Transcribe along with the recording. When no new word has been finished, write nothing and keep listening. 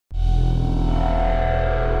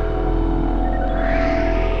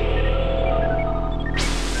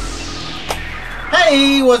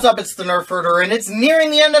Hey, what's up? It's the Nerf Herder, and it's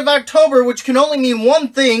nearing the end of October, which can only mean one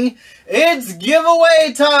thing. It's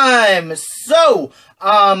giveaway time! So,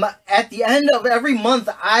 at the end of every month,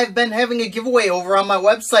 I've been having a giveaway over on my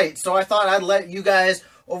website, so I thought I'd let you guys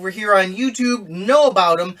over here on YouTube know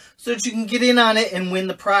about them so that you can get in on it and win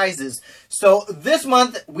the prizes. So, this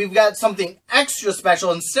month, we've got something extra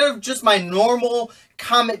special. Instead of just my normal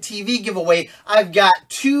Comet TV giveaway, I've got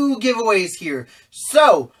two giveaways here.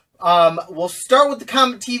 So, we'll start with the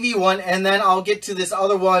Comet TV one, and then I'll get to this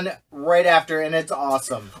other one right after, and it's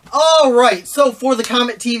awesome. Alright, so for the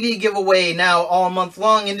Comet TV giveaway now all month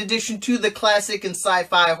long, in addition to the classic and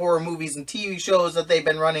sci-fi horror movies and TV shows that they've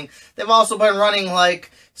been running, they've also been running,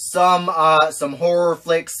 like, some horror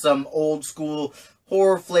flicks, some old school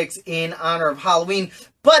horror flicks in honor of Halloween.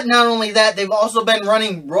 But not only that, they've also been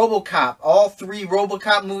running RoboCop, all three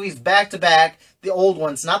RoboCop movies back to back, the old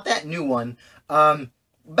ones, not that new one,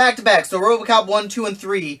 back to back. So RoboCop 1, 2, and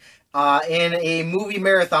 3 in a movie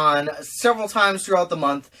marathon several times throughout the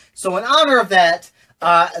month. So in honor of that,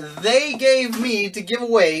 they gave me to give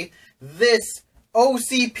away this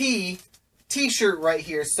OCP t-shirt right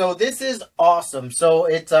here. So this is awesome. So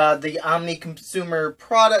it's the Omni Consumer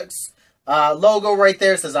Products logo right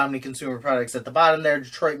there. It says Omni Consumer Products at the bottom there,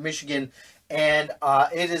 Detroit, Michigan. And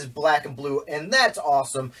it is black and blue, and that's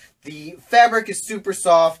awesome. The fabric is super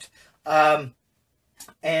soft.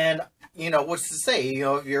 And, you know, what's to say? You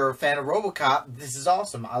know, if you're a fan of RoboCop, this is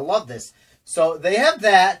awesome. I love this. So, they have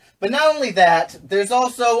that. But not only that, there's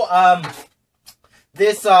also,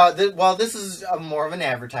 this is more of an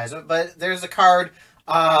advertisement, but there's a card,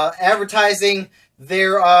 advertising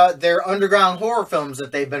their underground horror films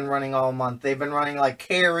that they've been running all month. They've been running, like,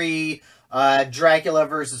 Carrie, Dracula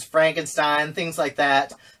versus Frankenstein, things like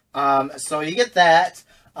that. So, you get that.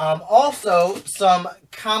 Also, some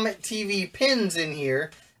Comet TV pins in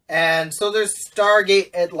here, and so there's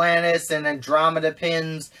Stargate Atlantis and Andromeda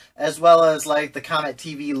pins, as well as, like, the Comet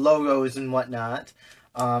TV logos and whatnot.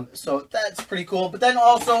 So that's pretty cool. But then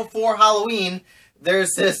also, for Halloween,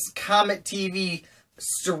 there's this Comet TV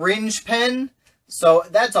syringe pen. So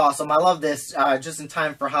that's awesome. I love this, just in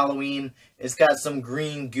time for Halloween. It's got some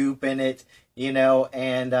green goop in it, you know,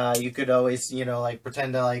 and you could always, you know, like,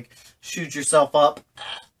 pretend to, like, shoot yourself up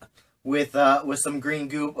with some green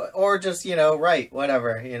goop, or just, you know,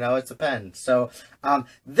 whatever, you know, it's a pen. So,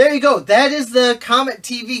 there you go. That is the Comet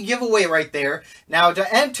TV giveaway right there. Now,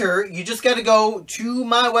 to enter, you just got to go to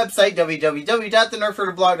my website,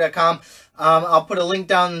 www.thenerfherderblog.com. I'll put a link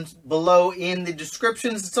down below in the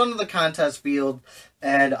descriptions. It's under the contest field,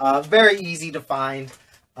 and very easy to find.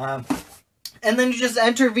 And then you just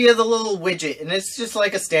enter via the little widget, and it's just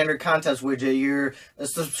like a standard contest widget. You're a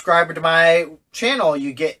subscriber to my channel,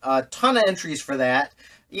 you get a ton of entries for that.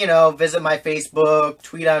 You know, visit my Facebook,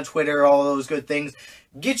 tweet on Twitter, all those good things.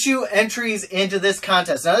 Get you entries into this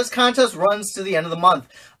contest. Now, this contest runs to the end of the month.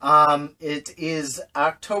 It is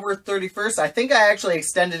October 31st. I think I actually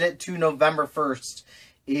extended it to November 1st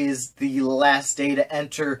is the last day to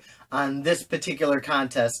enter on this particular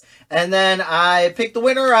contest. And then I pick the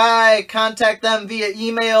winner, I contact them via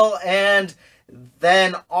email, and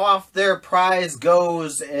then off their prize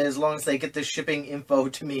goes, as long as they get the shipping info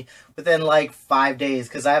to me within like 5 days,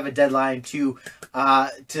 because I have a deadline to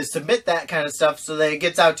submit that kind of stuff so that it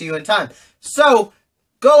gets out to you in time. So,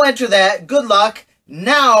 go enter that. Good luck.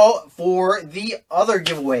 Now, for the other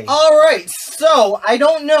giveaway. Alright, so, I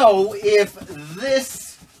don't know if this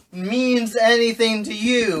means anything to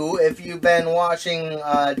you if you've been watching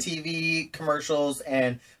TV commercials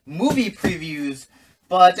and movie previews,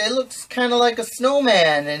 but it looks kind of like a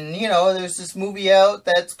snowman, and, you know, there's this movie out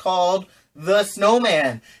that's called The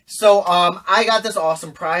Snowman. So, I got this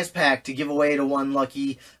awesome prize pack to give away to one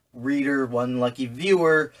lucky reader, one lucky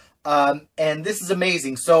viewer, and this is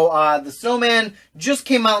amazing. So, The Snowman just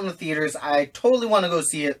came out in the theaters. I totally want to go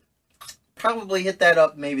see it. Probably hit that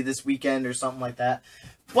up maybe this weekend or something like that.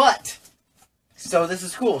 But, so this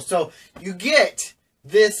is cool. So, you get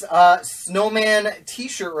this snowman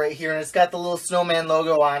t-shirt right here, and it's got the little snowman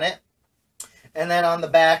logo on it. And then on the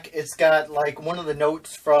back, it's got, like, one of the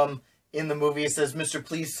notes from in the movie. It says, "Mr.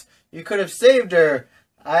 Police, you could have saved her.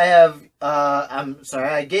 I'm sorry,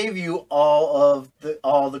 I gave you all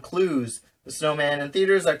the clues." The Snowman in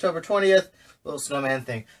theaters, October 20th. Little snowman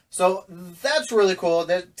thing. So, that's really cool.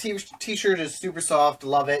 That t-shirt is super soft.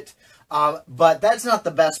 Love it. But that's not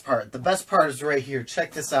the best part. The best part is right here.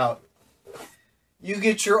 Check this out. You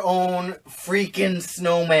get your own freaking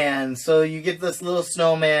snowman. So you get this little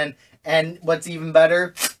snowman, and what's even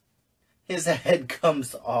better, his head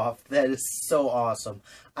comes off. That is so awesome.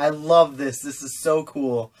 I love this. This is so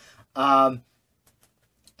cool.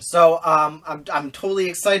 So, I'm totally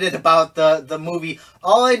excited about the movie.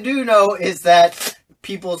 All I do know is that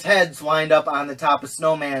people's heads wind up on the top of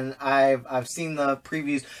Snowman. I've seen the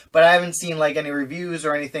previews, but I haven't seen like any reviews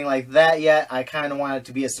or anything like that yet. I kind of want it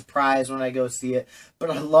to be a surprise when I go see it, but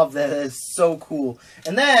I love that. It's so cool.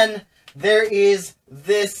 And then there is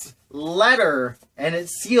this letter, and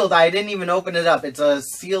it's sealed. I didn't even open it up. It's a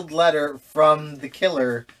sealed letter from the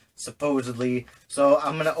killer, supposedly. So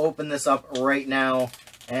I'm gonna open this up right now,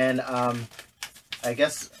 and I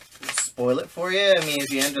guess spoil it for you. I mean,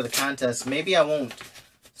 if you enter the contest, maybe I won't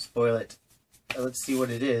spoil it. Let's see what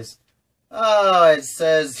it is. Oh, it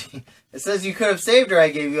says you could have saved her. I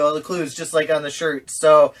gave you all the clues, just like on the shirt.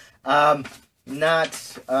 So,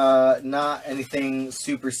 not anything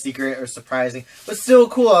super secret or surprising, but still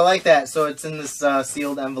cool. I like that. So it's in this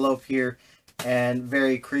sealed envelope here, and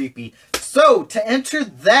very creepy. So to enter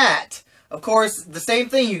that, of course, the same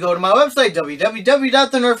thing. You go to my website,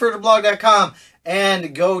 www.thenerfherderblog.com,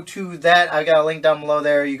 and go to that. I got a link down below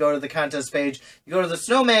there. You go to the contest page. You go to the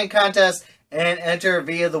Snowman contest and enter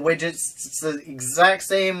via the widgets. It's the exact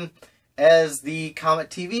same as the Comet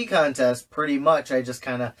TV contest, pretty much. I just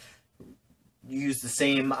kind of use the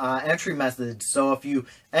same entry method. So if you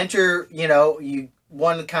enter, you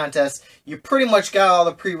won the contest, you pretty much got all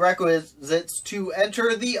the prerequisites to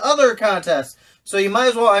enter the other contest. So you might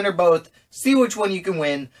as well enter both, see which one you can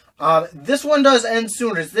win. This one does end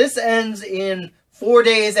sooner. This ends in 4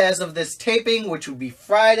 days as of this taping, which would be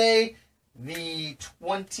Friday, the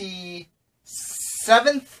 27th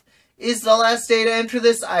is the last day to enter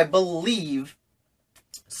this, I believe.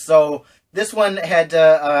 So this one had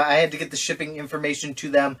to, I had to get the shipping information to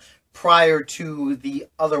them prior to the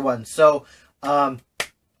other one. So, got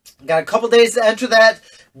a couple days to enter that.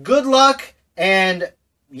 Good luck, and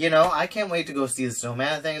I can't wait to go see the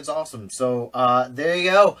Snowman. I think it's awesome. So, there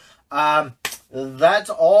you go. That's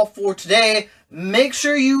all for today. Make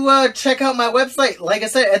sure you check out my website. Like I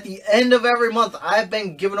said, at the end of every month, I've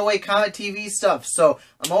been giving away Comet TV stuff. So,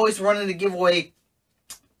 I'm always running a giveaway.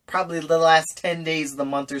 Probably the last 10 days of the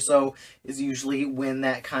month or so is usually when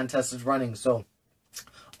that contest is running. So,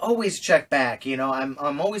 always check back.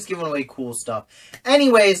 I'm always giving away cool stuff.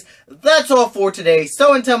 Anyways, that's all for today.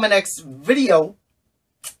 So, until my next video,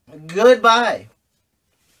 goodbye.